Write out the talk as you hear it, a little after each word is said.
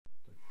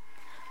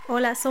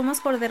Hola,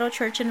 somos Cordero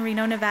Church en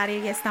Reno, Nevada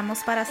y estamos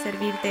para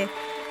servirte.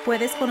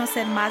 Puedes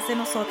conocer más de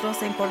nosotros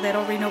en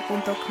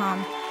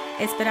corderoreno.com.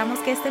 Esperamos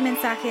que este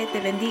mensaje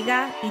te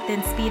bendiga y te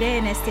inspire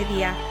en este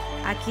día.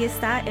 Aquí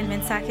está el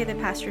mensaje de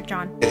Pastor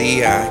John.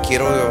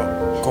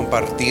 Quiero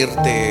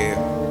compartirte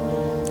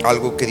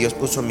algo que Dios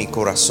puso en mi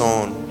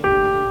corazón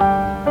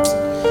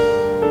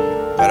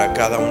para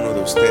cada uno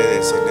de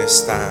ustedes en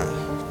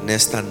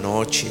esta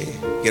noche.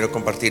 Quiero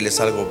compartirles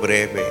algo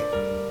breve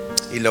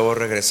y luego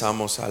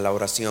regresamos a la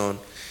oración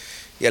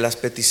y a las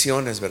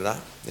peticiones, ¿verdad?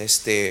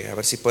 A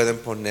ver si pueden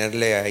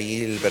ponerle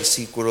ahí el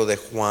versículo de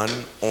Juan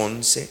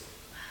 11.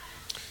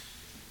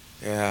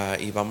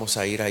 Y vamos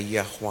a ir ahí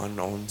a Juan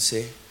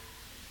 11.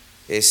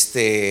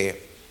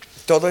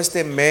 Todo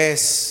este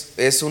mes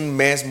es un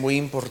mes muy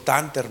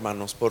importante,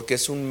 hermanos, porque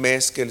es un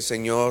mes que el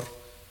Señor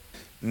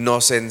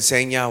nos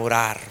enseña a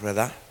orar,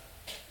 ¿verdad?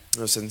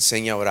 Nos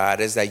enseña a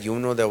orar, es de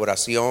ayuno, de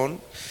oración,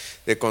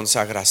 de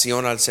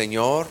consagración al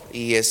Señor,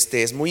 y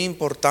es muy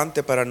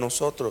importante para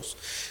nosotros.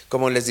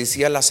 Como les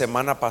decía la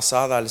semana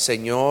pasada, el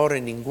Señor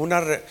en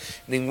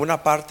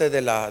ninguna parte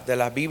de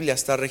la Biblia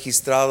está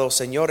registrado: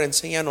 Señor,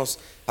 enséñanos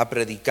a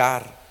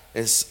predicar,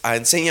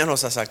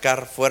 enséñanos a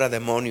sacar fuera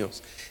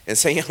demonios,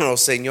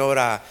 enséñanos, Señor,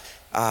 a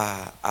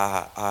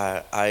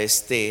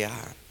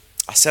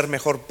ser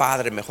mejor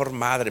padre, mejor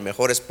madre,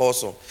 mejor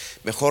esposo,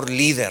 mejor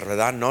líder,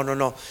 ¿verdad?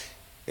 No.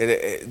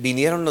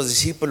 Vinieron los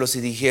discípulos y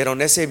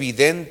dijeron: es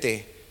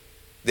evidente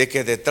de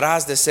que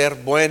detrás de ser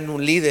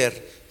un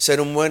líder,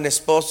 ser un buen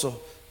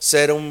esposo,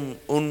 ser un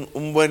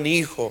buen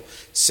hijo,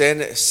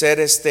 ser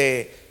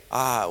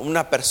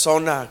una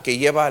persona que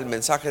lleva el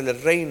mensaje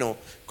del reino,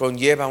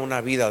 conlleva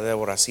una vida de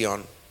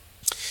oración.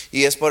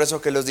 Y es por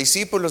eso que los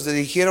discípulos le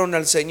dijeron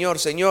al Señor: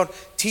 Señor,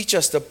 teach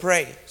us to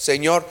pray.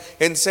 Señor,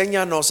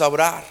 enséñanos a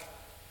orar.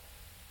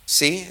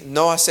 Sí,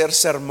 no hacer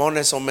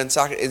sermones o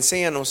mensajes,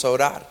 enséñanos a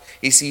orar.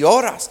 Y si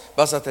oras,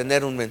 vas a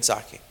tener un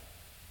mensaje.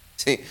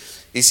 Sí,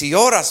 y si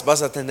oras,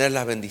 vas a tener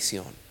la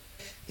bendición.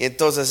 Y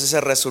entonces es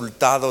el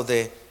resultado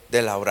de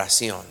la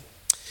oración.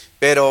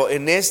 Pero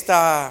en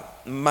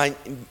esta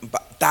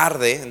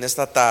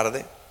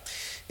tarde,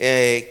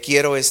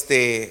 quiero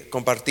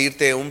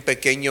compartirte un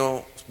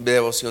pequeño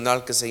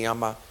devocional que se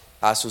llama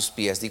A sus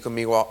pies. Di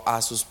conmigo: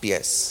 a sus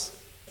pies.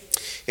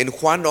 En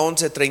Juan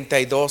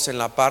 11:32, en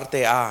la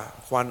parte A,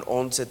 Juan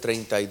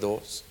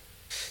 11:32,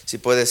 si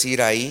puedes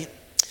ir ahí,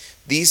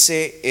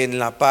 dice en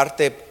la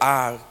parte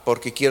A,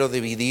 porque quiero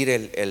dividir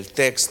el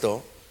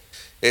texto,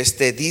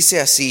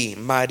 dice así: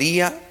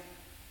 María,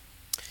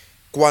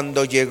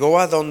 cuando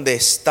llegó a donde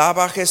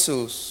estaba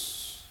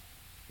Jesús,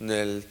 en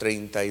el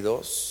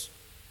 32,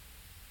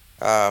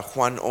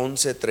 Juan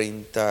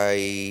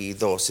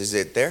 11:32, is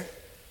it there?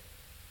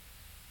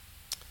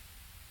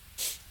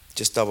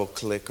 Just double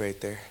click right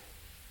there.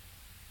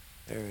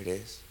 There it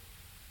is.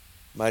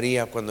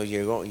 María cuando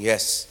llegó,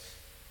 yes.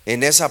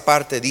 En esa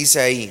parte dice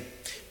ahí: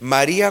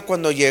 María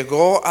cuando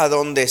llegó a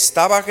donde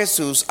estaba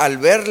Jesús, al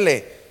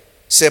verle,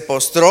 se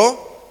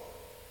postró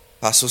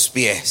a sus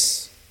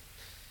pies.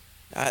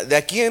 De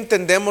aquí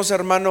entendemos,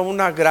 hermano,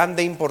 una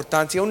grande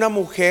importancia. Una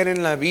mujer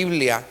en la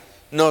Biblia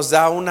nos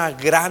da una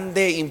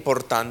grande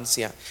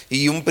importancia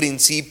y un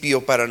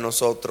principio para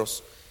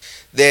nosotros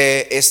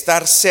de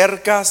estar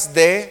cerca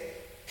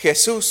de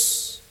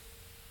Jesús.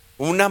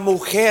 Una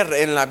mujer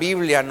en la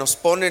Biblia nos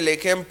pone el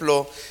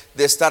ejemplo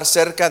de estar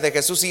cerca de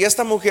Jesús, y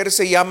esta mujer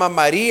se llama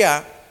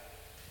María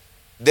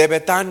de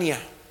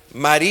Betania.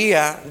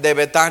 María de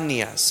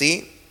Betania,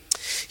 ¿sí?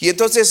 Y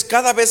entonces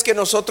cada vez que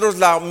nosotros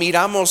la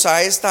miramos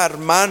a esta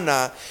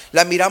hermana,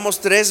 la miramos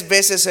 3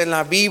 veces en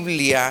la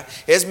Biblia,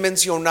 es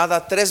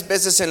mencionada 3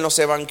 veces en los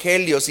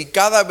evangelios, y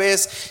cada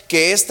vez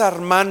que esta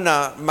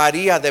hermana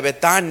María de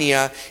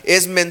Betania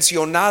es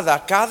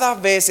mencionada, cada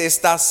vez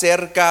está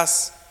cerca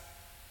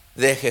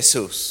de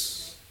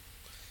Jesús.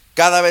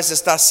 Cada vez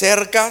está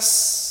cerca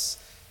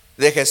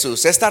de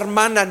Jesús. Esta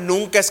hermana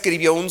nunca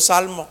escribió un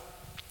salmo.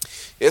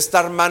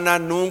 Esta hermana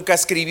nunca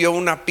escribió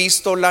una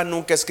epístola,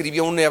 nunca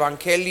escribió un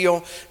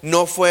evangelio,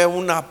 no fue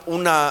un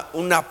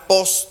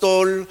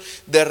apóstol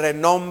de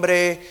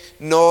renombre,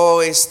 no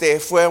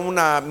fue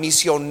una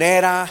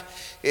misionera,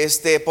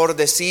 por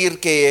decir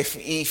que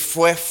y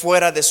fue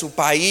fuera de su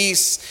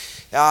país.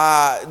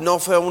 No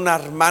fue una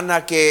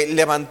hermana que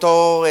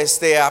levantó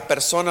a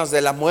personas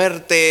de la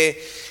muerte.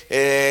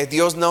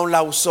 Dios no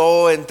la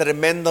usó en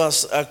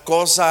tremendas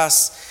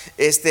cosas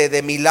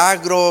de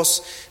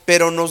milagros,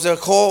 pero nos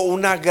dejó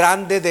una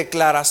grande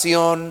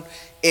declaración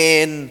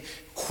en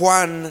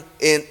Juan,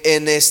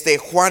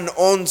 Juan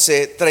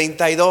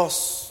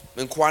 11:32.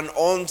 En Juan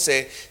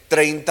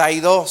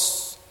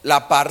 11:32,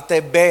 la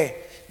parte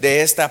B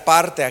de esta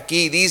parte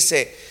aquí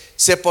dice: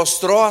 se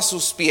postró a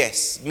sus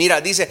pies.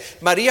 Mira, dice: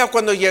 María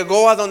cuando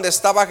llegó a donde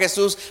estaba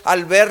Jesús,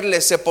 al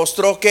verle, se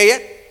postró,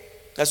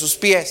 ¿qué? A sus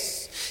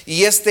pies.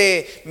 Y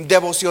este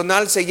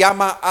devocional se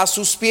llama A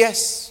sus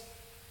pies.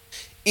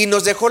 Y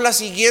nos dejó la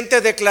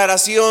siguiente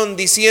declaración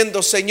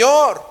diciendo: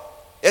 Señor,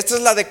 Esta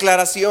es la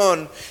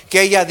declaración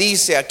que ella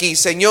dice aquí: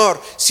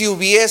 Señor, si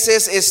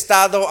hubieses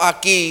estado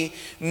aquí,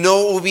 no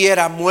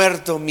hubiera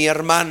muerto mi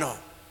hermano.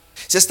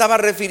 Se estaba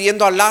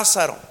refiriendo a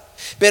Lázaro.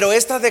 Pero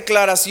esta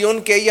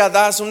declaración que ella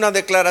da es una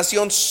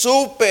declaración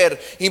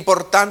súper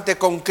importante,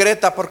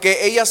 concreta,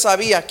 porque ella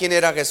sabía quién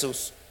era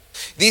Jesús.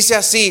 Dice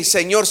así: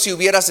 Señor, si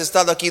hubieras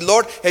estado aquí,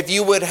 Lord, if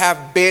you would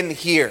have been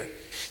here.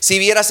 Si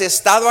hubieras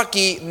estado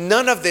aquí,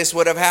 none of this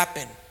would have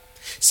happened.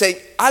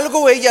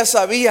 Algo ella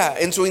sabía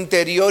en su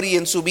interior y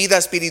en su vida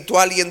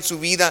espiritual y en su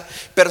vida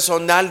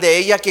personal de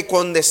ella, que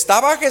cuando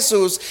estaba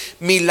Jesús,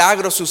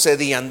 milagros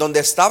sucedían. Donde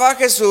estaba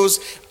Jesús,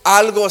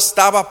 algo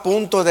estaba a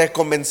punto de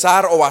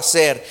comenzar o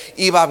hacer.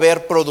 Iba a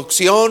haber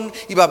producción,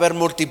 iba a haber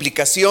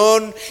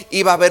multiplicación,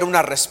 iba a haber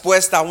una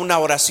respuesta a una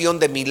oración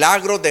de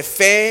milagro, de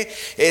fe.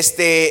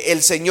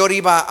 El Señor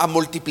iba a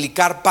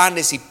multiplicar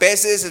panes y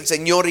peces. El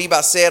Señor iba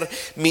a hacer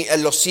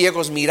los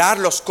ciegos mirar,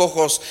 los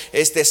cojos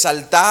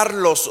saltar,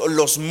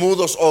 los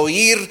mudos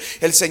oír.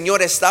 El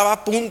Señor estaba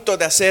a punto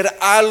de hacer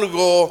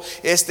algo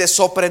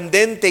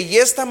sorprendente. Y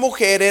esta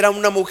mujer era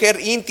una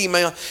mujer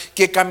íntima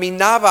que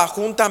caminaba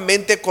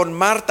juntamente con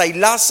Marta y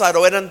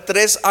Lázaro. Eran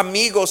tres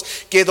amigos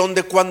que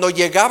cuando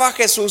llegaba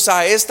Jesús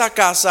a esta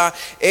casa,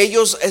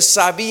 ellos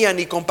sabían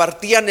y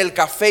compartían el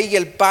café y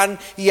el pan,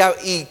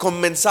 y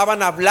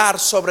comenzaban a hablar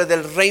sobre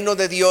del reino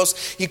de Dios,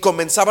 y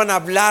comenzaban a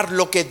hablar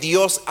lo que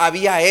Dios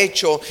había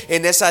hecho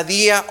en ese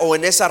día o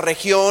en esa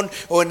región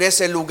o en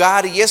ese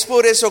lugar. Y es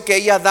por eso que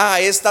ella da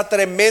esta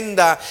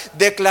tremenda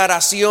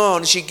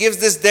declaración. She gives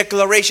this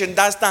declaration,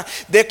 da esta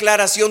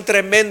declaración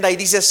tremenda y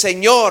dice: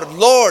 Señor,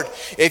 Lord,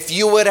 if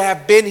you would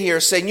have been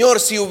here. Señor,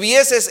 si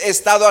hubieses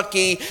estado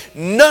aquí,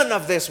 none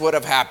of this would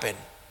have happened.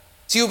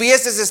 Si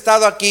hubieses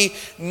estado aquí,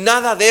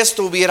 nada de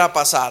esto hubiera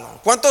pasado.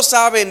 ¿Cuántos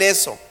saben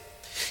eso?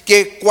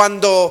 Que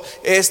cuando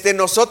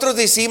nosotros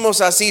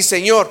decimos así: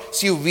 Señor,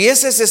 si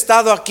hubieses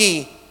estado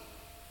aquí,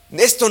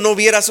 esto no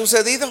hubiera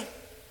sucedido.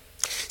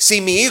 Si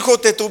mi hijo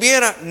te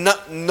tuviera,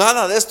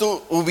 nada de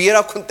esto hubiera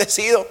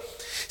acontecido.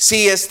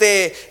 Si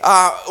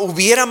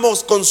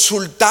hubiéramos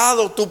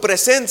consultado tu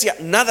presencia,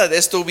 nada de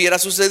esto hubiera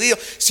sucedido.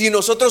 Si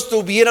nosotros te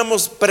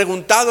hubiéramos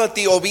preguntado a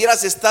ti,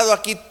 hubieras estado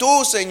aquí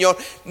tú, Señor,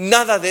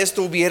 nada de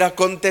esto hubiera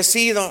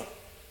acontecido.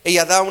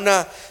 Ella da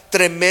una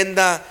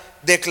tremenda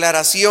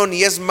declaración,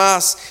 y es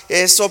más,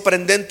 es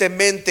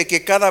sorprendentemente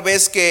que cada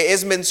vez que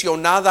es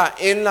mencionada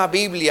en la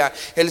Biblia,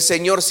 el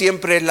Señor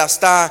siempre la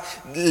está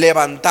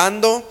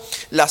levantando,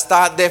 la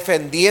está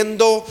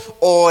defendiendo,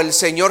 o el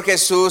Señor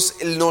Jesús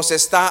nos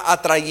está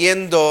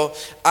atrayendo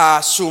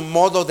a su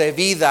modo de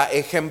vida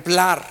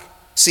ejemplar,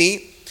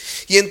 ¿sí?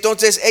 Y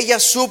entonces ella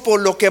supo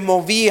lo que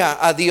movía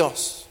a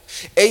Dios.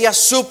 Ella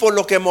supo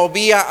lo que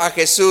movía a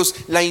Jesús: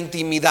 la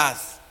intimidad.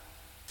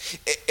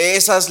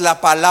 Esa es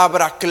la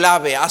palabra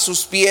clave. A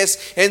sus pies,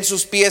 en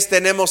sus pies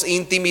tenemos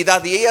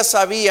intimidad. Y ella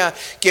sabía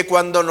que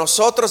cuando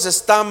nosotros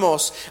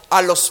estamos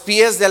a los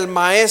pies del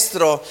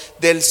Maestro,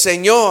 del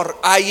Señor,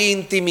 hay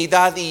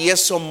intimidad, y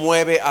eso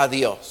mueve a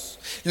Dios.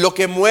 Lo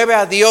que mueve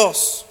a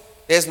Dios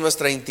es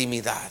nuestra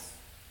intimidad.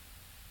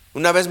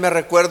 Una vez me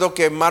recuerdo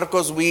que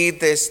Marcos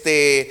Witt,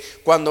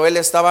 cuando él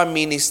estaba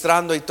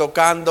ministrando y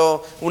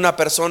tocando, una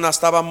persona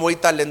estaba muy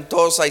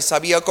talentosa y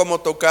sabía cómo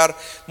tocar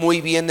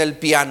muy bien el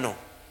piano.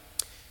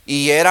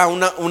 Y era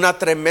una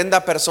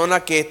tremenda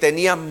persona que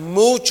tenía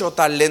mucho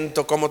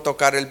talento como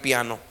tocar el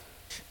piano.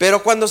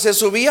 Pero cuando se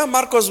subía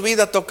Marcos Witt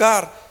a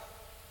tocar,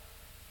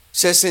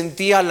 se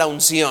sentía la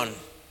unción.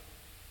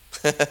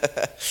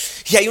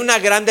 Y hay una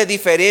grande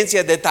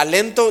diferencia de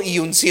talento y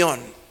unción.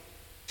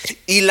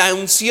 Y la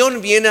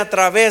unción viene a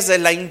través de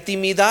la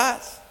intimidad,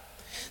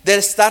 de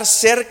estar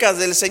cerca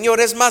del Señor.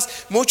 Es más,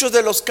 muchos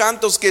de los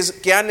cantos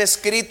que han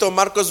escrito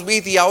Marcos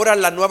Witt y ahora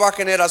la nueva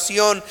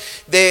generación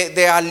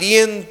de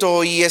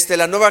Aliento y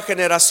la nueva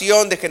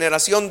generación de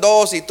Generación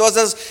 2 y todas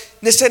esas,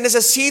 se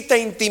necesita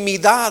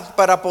intimidad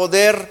para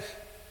poder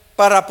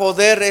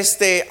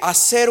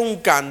hacer un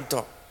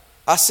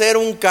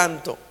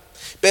canto.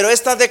 Pero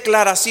esta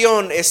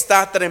declaración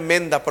está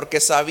tremenda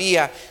porque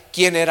sabía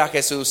quién era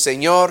Jesús.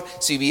 Señor,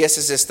 si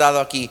hubieses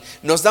estado aquí.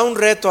 Nos da un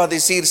reto a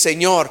decir: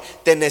 Señor,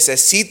 te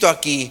necesito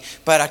aquí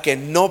para que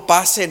no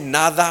pase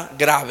nada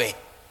grave.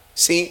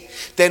 ¿Sí?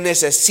 Te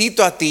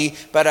necesito a ti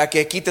para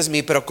que quites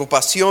mi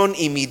preocupación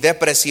y mi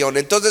depresión.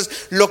 Entonces,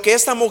 lo que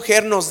esta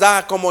mujer nos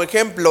da como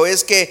ejemplo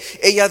es que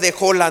ella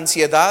dejó la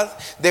ansiedad,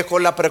 dejó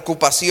la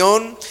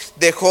preocupación,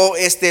 dejó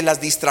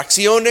las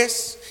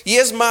distracciones. Y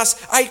es más,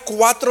 hay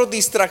 4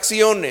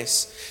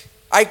 distracciones.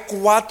 Hay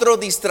 4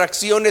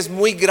 distracciones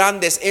muy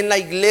grandes en la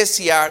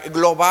iglesia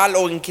global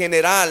o en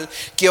general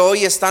que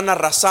hoy están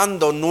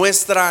arrasando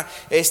nuestra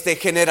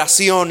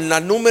generación.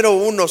 La número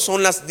 1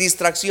 son las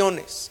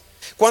distracciones.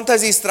 ¿Cuántas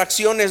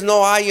distracciones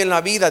no hay en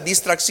la vida?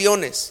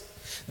 Distracciones.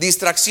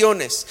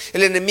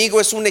 El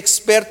enemigo es un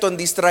experto en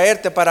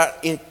distraerte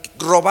para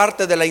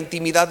robarte de la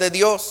intimidad de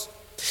Dios.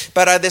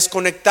 para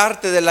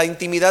desconectarte de la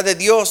intimidad de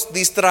Dios,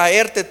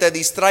 distraerte, te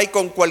distrae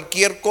con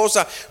cualquier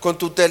cosa, con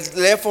tu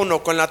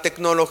teléfono, con la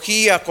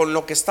tecnología, con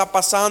lo que está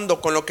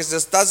pasando, con lo que se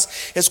estás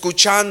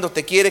escuchando,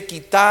 te quiere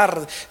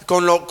quitar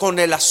con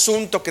el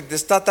asunto que te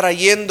está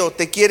trayendo,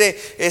 te quiere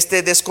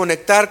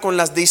desconectar con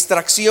las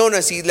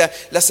distracciones. Y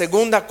la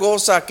segunda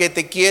cosa que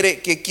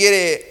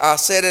quiere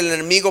hacer el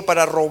enemigo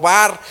para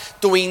robar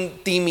tu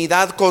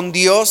intimidad con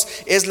Dios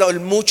es el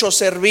mucho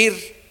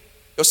servir.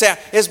 O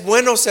sea, es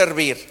bueno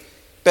servir,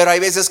 pero hay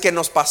veces que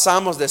nos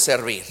pasamos de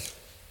servir,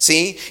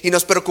 ¿sí? Y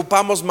nos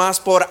preocupamos más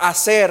por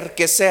hacer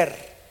que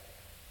ser.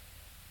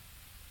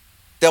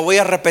 Te voy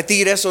a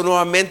repetir eso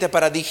nuevamente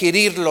para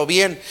digerirlo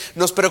bien.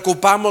 Nos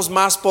preocupamos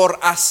más por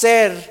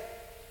hacer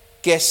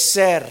que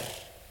ser.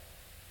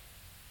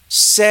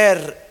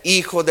 Ser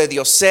hijo de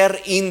Dios,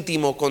 ser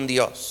íntimo con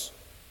Dios.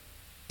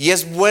 Y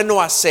es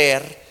bueno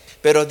hacer,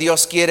 pero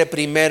Dios quiere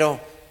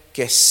primero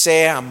que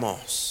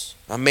seamos,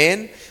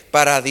 amén,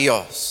 para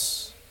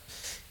Dios.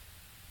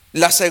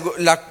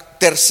 La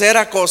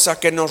tercera cosa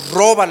que nos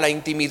roba la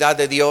intimidad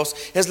de Dios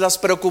es las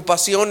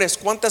preocupaciones.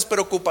 ¿Cuántas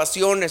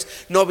preocupaciones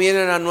no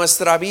vienen a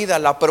nuestra vida?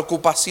 La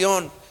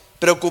preocupación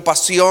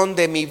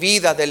de mi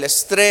vida, del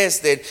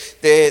estrés,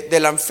 de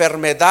la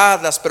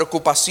enfermedad, las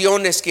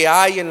preocupaciones que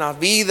hay en la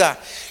vida,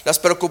 las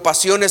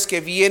preocupaciones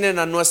que vienen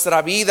a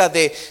nuestra vida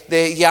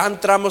ya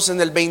entramos en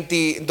el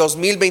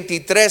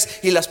 2023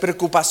 y las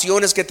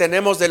preocupaciones que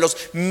tenemos de los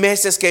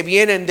meses que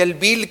vienen, del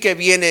bill que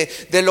viene,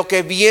 de lo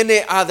que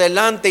viene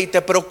adelante, y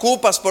te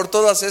preocupas por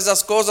todas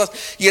esas cosas.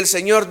 Y el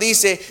Señor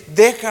dice: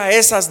 deja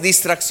esas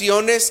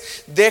distracciones,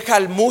 deja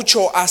el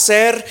mucho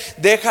hacer,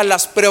 deja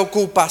las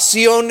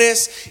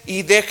preocupaciones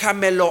y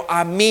déjame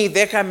a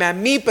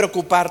mí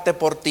preocuparte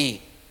por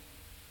ti.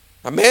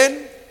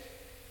 Amén.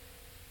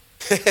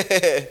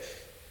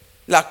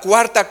 La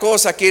cuarta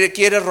cosa que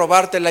quiere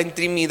robarte la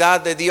intimidad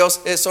de Dios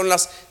son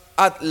las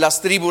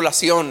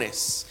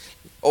tribulaciones,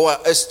 o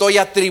estoy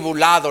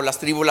atribulado. Las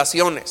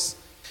tribulaciones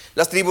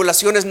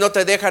no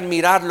te dejan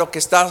mirar lo que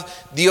está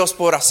Dios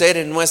por hacer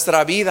en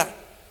nuestra vida.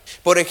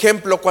 Por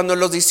ejemplo, cuando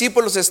los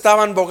discípulos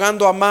estaban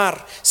bogando a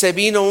mar, se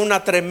vino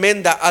una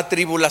tremenda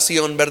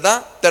atribulación,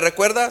 ¿verdad? ¿Te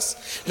recuerdas?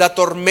 La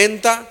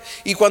tormenta.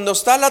 Y cuando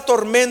está la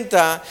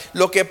tormenta,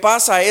 lo que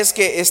pasa es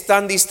que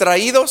están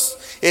distraídos,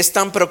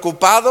 están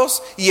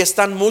preocupados y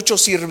están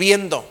muchos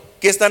sirviendo.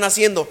 ¿Qué están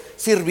haciendo?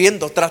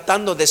 Sirviendo,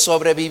 tratando de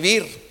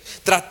sobrevivir.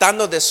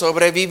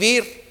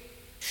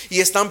 Y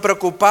están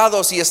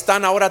preocupados y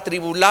están ahora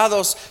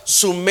atribulados,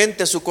 su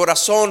mente, su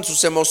corazón,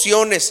 sus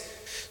emociones,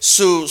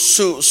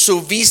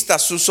 su vista,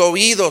 sus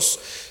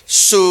oídos,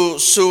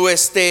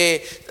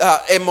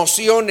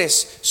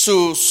 emociones,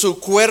 su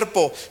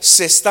cuerpo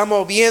se está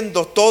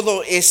moviendo,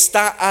 todo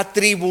está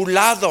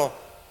atribulado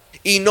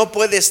y no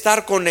puede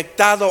estar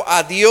conectado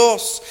a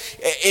Dios.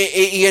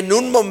 Y en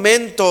un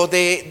momento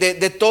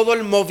de todo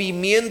el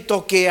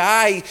movimiento que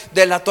hay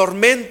de la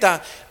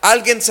tormenta,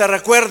 alguien se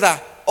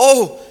recuerda: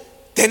 oh,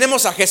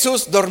 tenemos a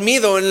Jesús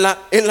dormido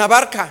en la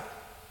barca.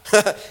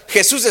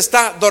 Jesús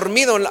está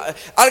dormido.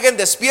 Alguien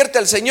despierta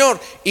al Señor.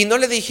 Y no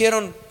le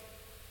dijeron: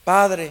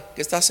 Padre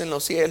que estás en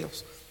los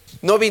cielos.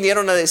 No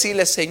vinieron a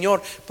decirle: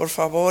 Señor, por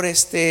favor,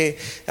 te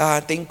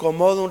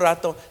incomodo un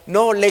rato.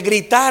 No, le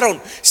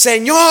gritaron: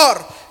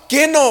 Señor,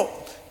 ¿qué no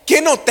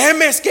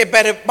temes que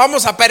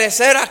vamos a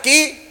perecer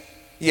aquí?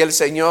 Y el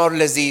Señor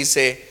les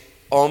dice: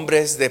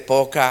 hombres de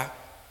poca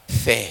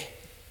fe.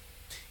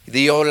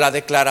 Dio la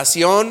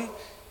declaración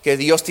que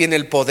Dios tiene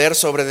el poder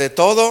sobre de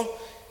todo.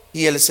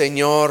 Y el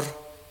Señor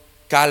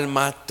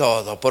calma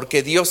todo,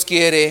 porque Dios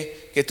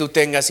quiere que tú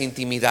tengas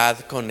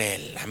intimidad con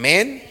Él.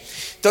 Amén.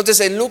 Entonces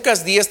en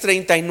Lucas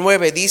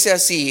 10:39 dice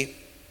así.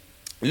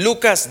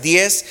 Lucas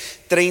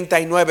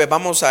 10:39,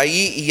 vamos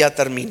ahí y ya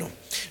termino.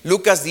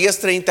 Lucas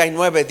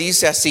 10:39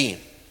 dice así.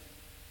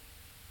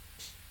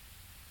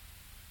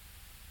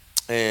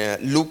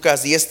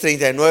 Lucas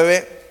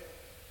 10:39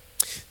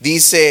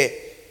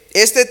 dice: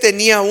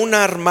 tenía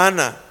una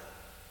hermana.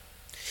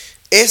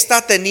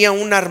 Esta tenía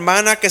una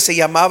hermana que se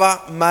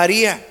llamaba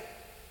María,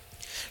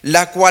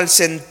 la cual,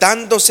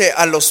 sentándose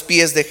a los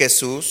pies de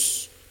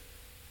Jesús,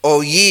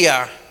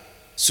 oía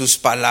sus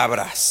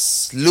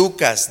palabras.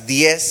 Lucas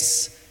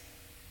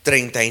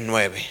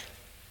 10:39.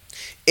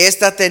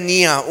 Esta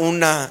tenía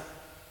una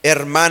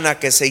hermana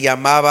que se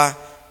llamaba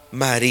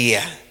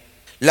María,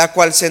 la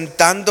cual,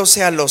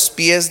 sentándose a los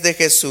pies de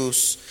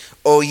Jesús,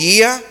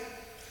 oía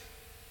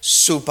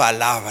su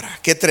palabra.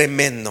 Qué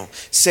tremendo.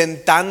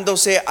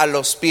 Sentándose a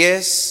los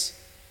pies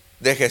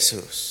de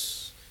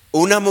Jesús.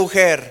 Una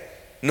mujer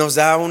nos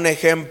da un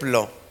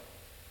ejemplo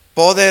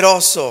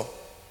poderoso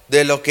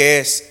de lo que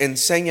es.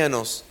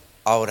 Enséñanos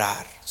a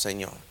orar,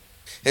 Señor.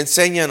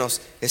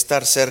 Enséñanos a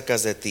estar cerca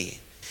de ti.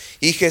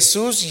 Y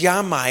Jesús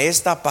llama a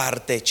esta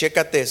parte,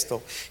 chécate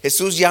esto,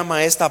 Jesús llama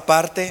a esta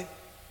parte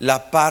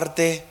la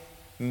parte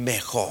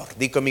mejor.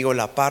 Di conmigo: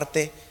 la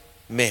parte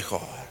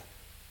mejor.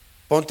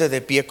 Ponte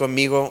de pie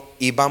conmigo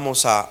y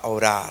vamos a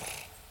orar.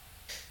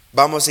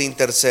 Vamos a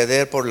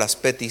interceder por las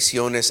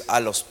peticiones a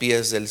los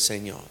pies del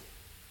Señor.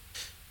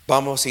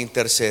 Vamos a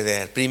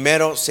interceder.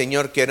 Primero,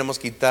 Señor, queremos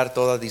quitar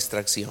toda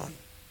distracción.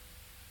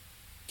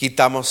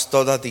 Quitamos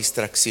toda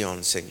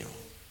distracción, Señor.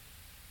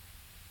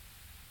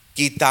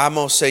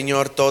 Quitamos,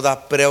 Señor,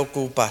 toda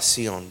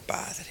preocupación,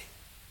 Padre.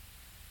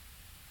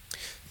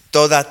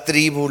 Toda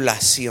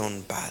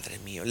tribulación, Padre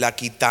mío, la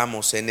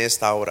quitamos en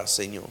esta hora,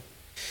 Señor.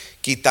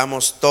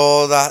 Quitamos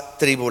toda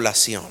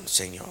tribulación,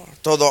 Señor.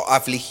 Todo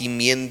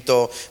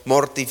afligimiento,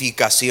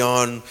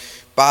 mortificación,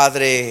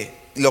 Padre,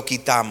 lo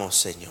quitamos,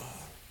 Señor.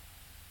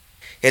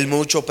 El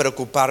mucho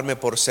preocuparme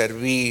por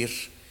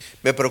servir,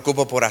 me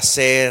preocupo por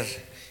hacer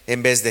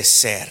en vez de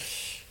ser.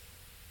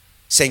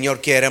 Señor,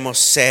 queremos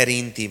ser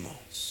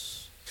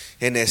íntimos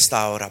en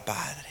esta hora,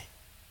 Padre.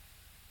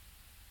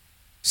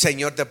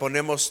 Señor, te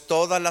ponemos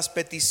todas las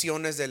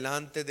peticiones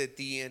delante de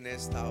ti en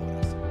esta hora.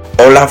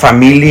 Hola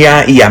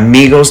familia y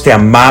amigos, te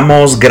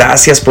amamos,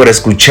 gracias por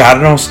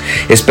escucharnos.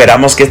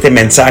 Esperamos que este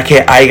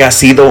mensaje haya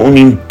sido un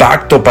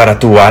impacto para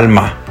tu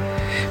alma.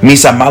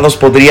 Mis amados,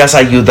 ¿podrías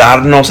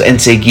ayudarnos en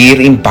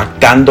seguir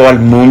impactando al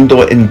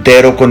mundo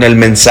entero con el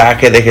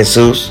mensaje de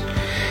Jesús?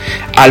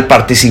 Al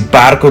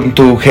participar con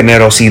tu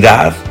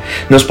generosidad,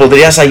 nos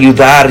podrías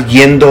ayudar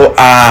yendo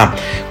a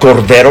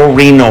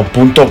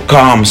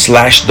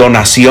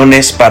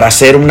corderorino.com/donaciones para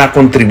hacer una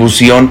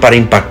contribución para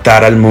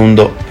impactar al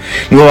mundo.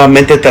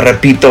 Nuevamente te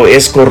repito,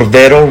 es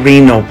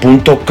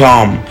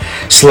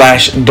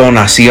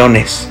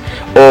corderorino.com/donaciones.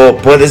 O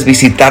puedes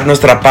visitar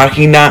nuestra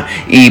página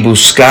y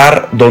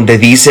buscar donde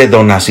dice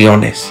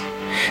donaciones.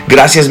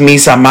 Gracias,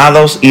 mis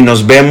amados, y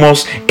nos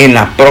vemos en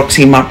la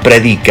próxima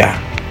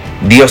prédica.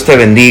 Dios te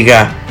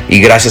bendiga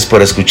y gracias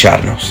por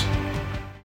escucharnos.